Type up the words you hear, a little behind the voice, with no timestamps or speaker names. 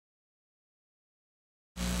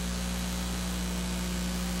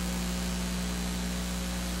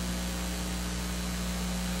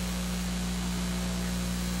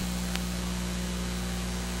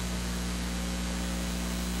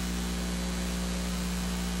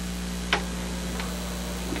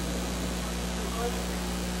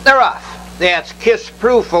They're off. That's Kiss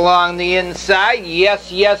Proof along the inside.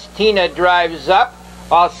 Yes, yes, Tina drives up.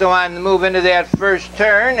 Also on the move into that first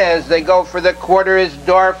turn as they go for the quarter is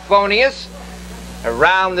Dorfonius.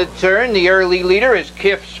 Around the turn, the early leader is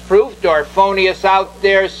Kiss Proof. Dorfonius out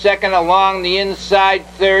there second along the inside.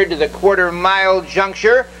 Third to the quarter-mile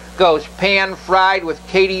juncture goes Pan Fried with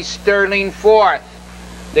Katie Sterling fourth.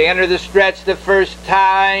 They enter the stretch the first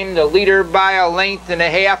time. The leader by a length and a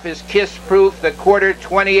half is Kiss Proof. The quarter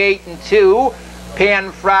 28-2.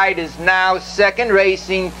 Pan Fried is now second,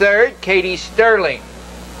 racing third, Katie Sterling.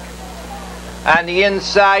 On the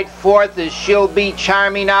inside, fourth is She'll Be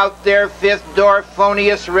Charming out there. Fifth,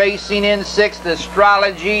 Dorfonius racing in sixth.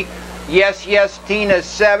 Astrology, Yes, Yes, Tina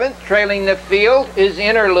seventh. Trailing the field is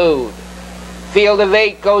Interlude. Field of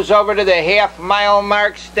 8 goes over to the half-mile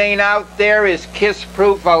mark. Staying out there is Kiss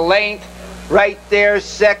Proof a length. Right there,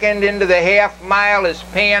 second into the half-mile is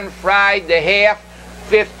Pan Fried, the half.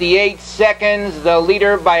 58 seconds, the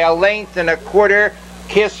leader by a length and a quarter.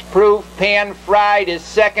 Kiss Proof, Pan Fried is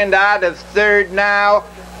second. Out of third now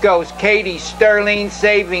goes Katie Sterling,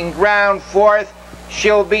 saving ground fourth.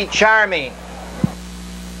 She'll Be Charming.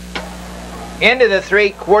 Into the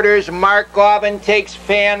three quarters, Marc Aubin takes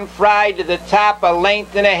Pan Fried to the top, a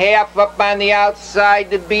length and a half up on the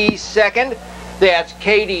outside to be second. That's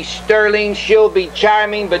Katie Sterling, She'll Be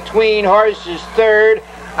Charming between horses third.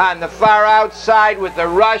 On the far outside with the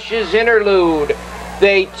rush is Interlude.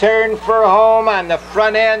 They turn for home on the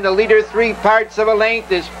front end. The leader 3 parts of a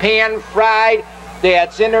length is Pan Fried.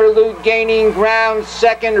 That's Interlude gaining ground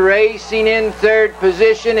second. Racing in third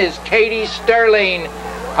position is Katie Sterling.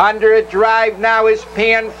 Under a drive now is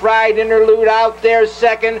Pan Fried. Interlude out there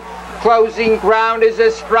second. Closing ground is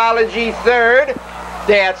Astrology third.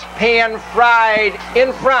 That's Pan Fried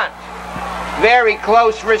in front. Very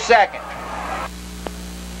close for second.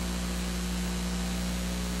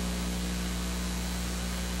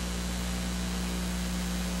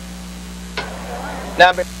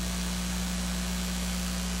 Number